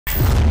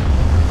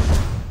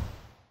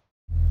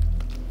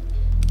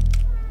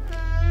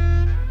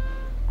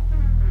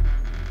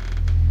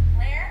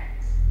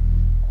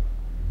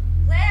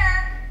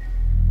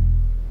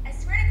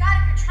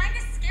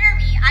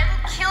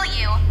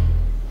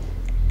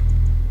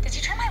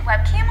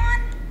webcam on?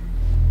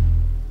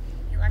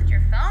 You left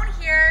your phone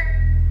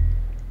here.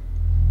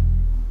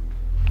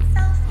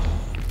 Selfie.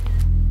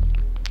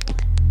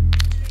 1,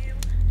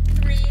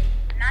 2, 3.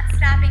 I'm not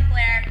stopping,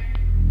 Blair.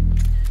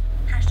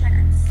 Hashtag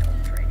I'm so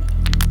pretty.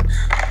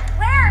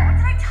 Blair, what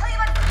did I tell you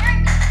about Blair?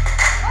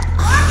 What's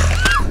wrong with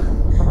you?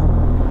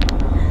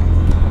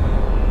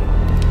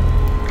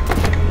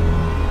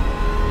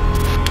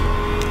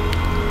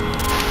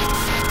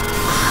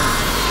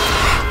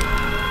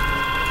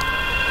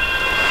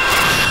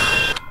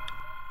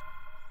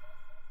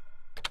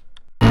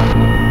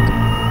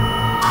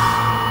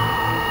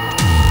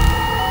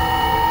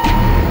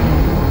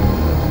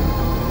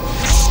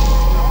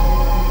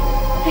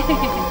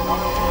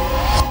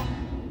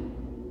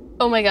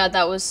 Oh my god,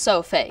 that was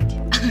so fake.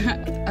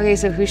 Okay,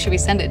 so who should we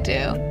send it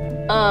to?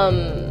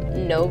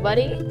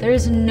 Nobody?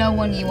 There's no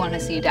one you want to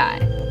see die.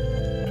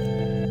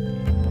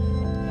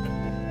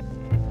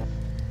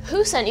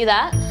 Who sent you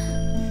that?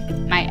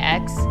 My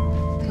ex?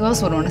 Who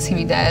else would want to see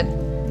me dead?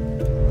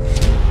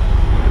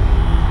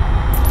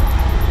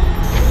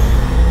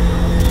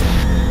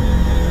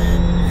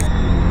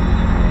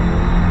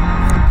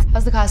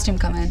 How's the costume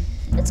coming?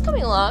 It's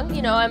coming along.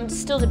 You know, I'm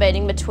still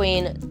debating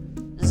between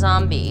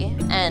zombie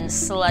and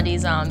slutty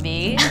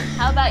zombie.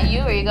 How about you?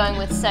 Are you going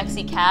with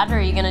sexy cat or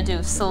are you gonna do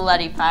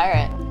slutty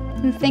pirate?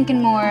 I'm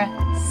thinking more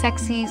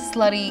sexy,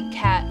 slutty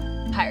cat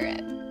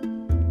pirate.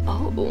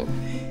 Oh.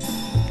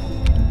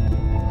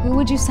 Who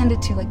would you send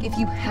it to, like, if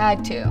you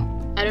had to?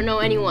 I don't know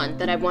anyone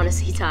that I'd want to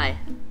see tie.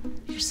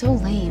 You're so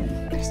lame.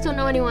 I just don't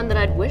know anyone that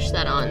I'd wish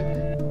that on.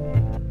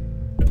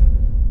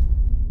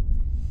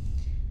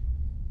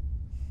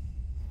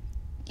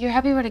 You're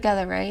happy we're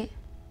together, right?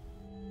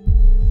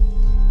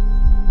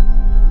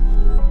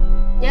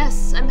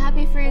 Yes, I'm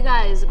happy for you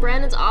guys.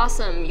 Brandon's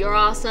awesome. You're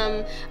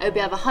awesome. I hope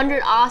you have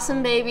 100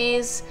 awesome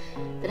babies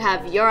that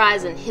have your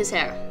eyes and his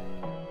hair.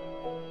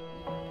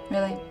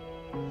 Really?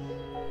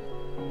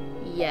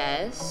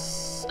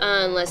 Yes.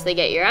 Unless they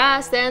get your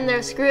ass, then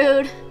they're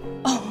screwed.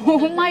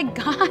 Oh my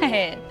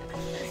god.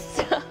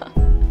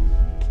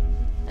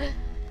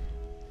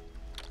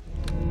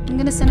 I'm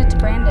gonna send it to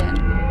Brandon.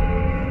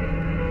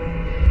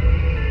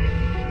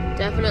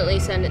 Definitely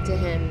send it to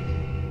him.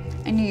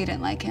 I knew you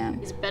didn't like him.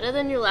 He's better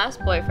than your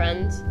last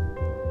boyfriend.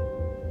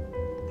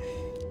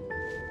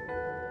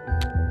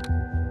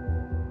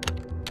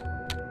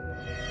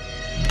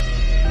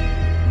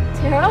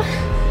 Tara?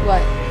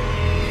 What?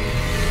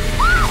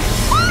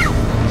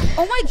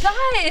 Oh my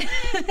god!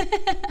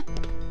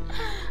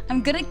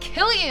 I'm gonna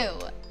kill you!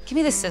 Give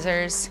me the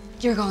scissors.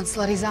 You're going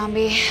slutty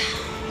zombie.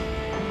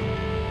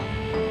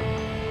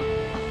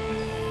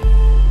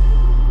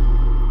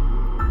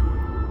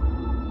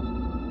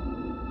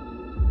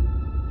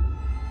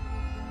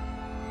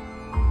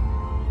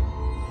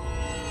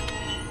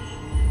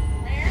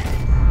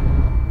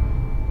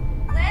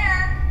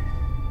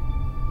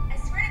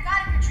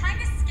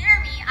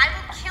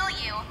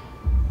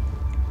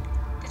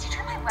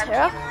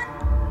 Tara?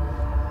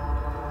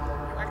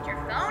 You left your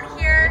phone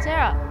here. Hey,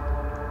 Tara.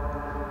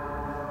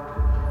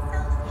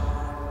 Selfie.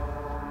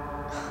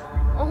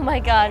 Oh my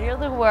god, you're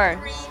the worst.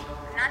 3.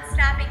 I'm not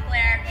stopping,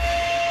 Blair.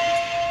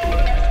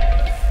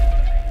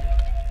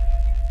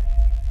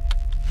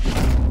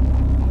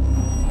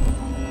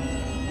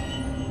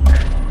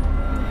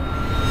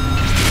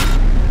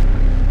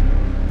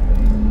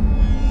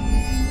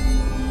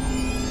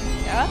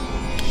 Tara?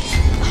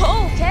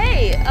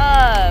 Okay,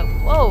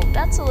 whoa,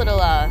 that's a little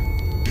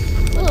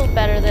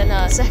better than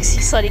a sexy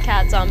slutty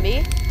cat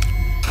zombie.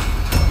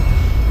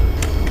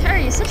 Tara,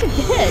 you're such a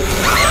bitch.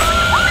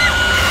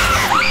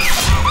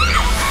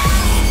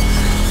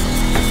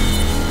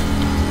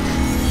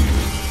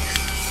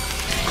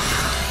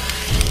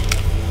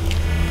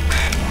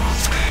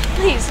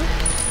 Please.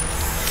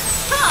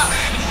 Stop.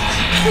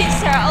 Please,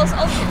 Tara,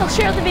 I'll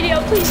share the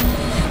video, please.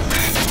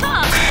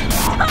 Stop.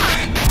 Stop.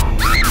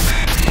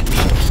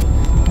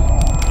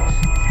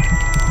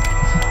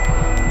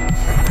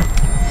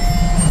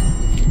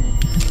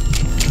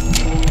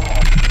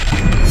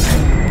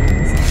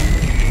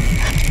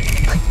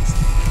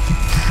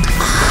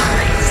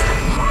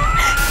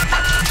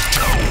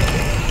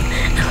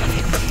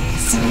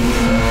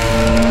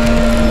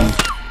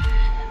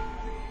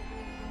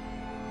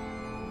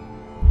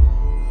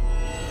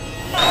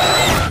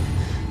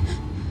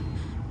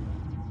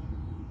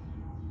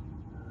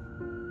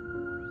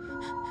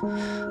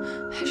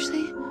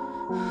 Ashley?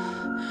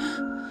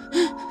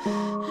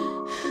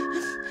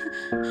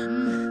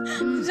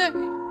 I'm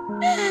sorry.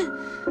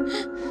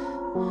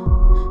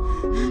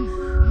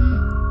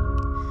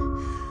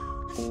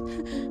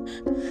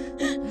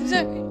 I'm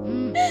sorry.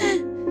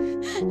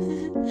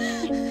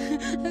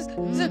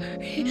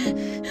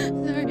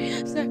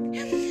 I'm sorry.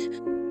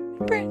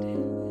 Brandon.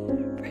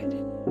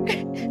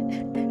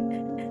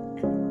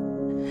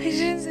 I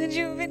shouldn't send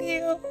you a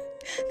video.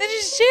 Then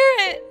just share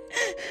it.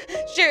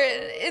 Share it.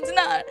 It's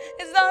not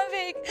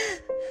fake.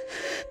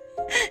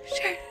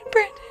 Share it,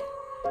 Brandon.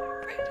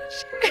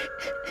 Share it.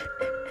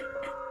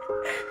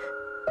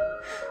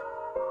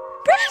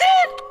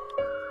 Brandon!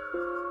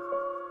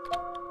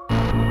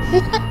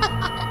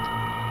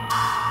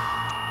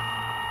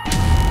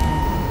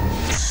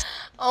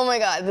 Oh my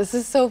god, this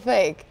is so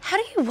fake. How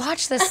do you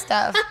watch this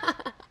stuff?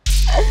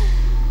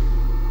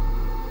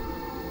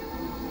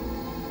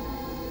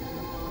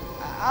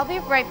 I'll be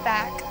right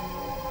back.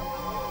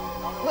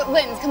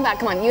 Lens, come back,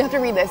 come on, you have to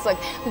read this. Like,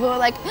 people are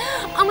like,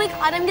 oh my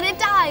god, I'm gonna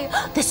die.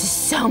 This is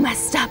so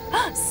messed up,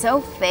 so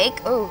fake.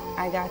 Oh,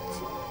 I got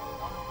you.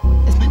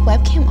 Is my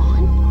webcam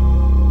on?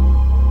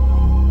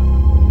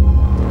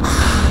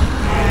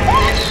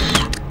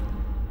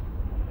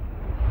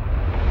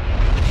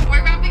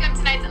 We're wrapping up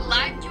tonight's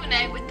live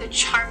Q&A with the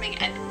charming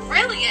and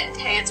brilliant,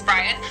 hey, it's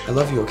Brian. I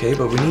love you, okay,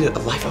 but we need a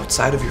life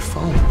outside of your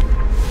phone.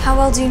 How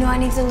well do you know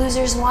any of the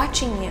losers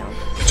watching you?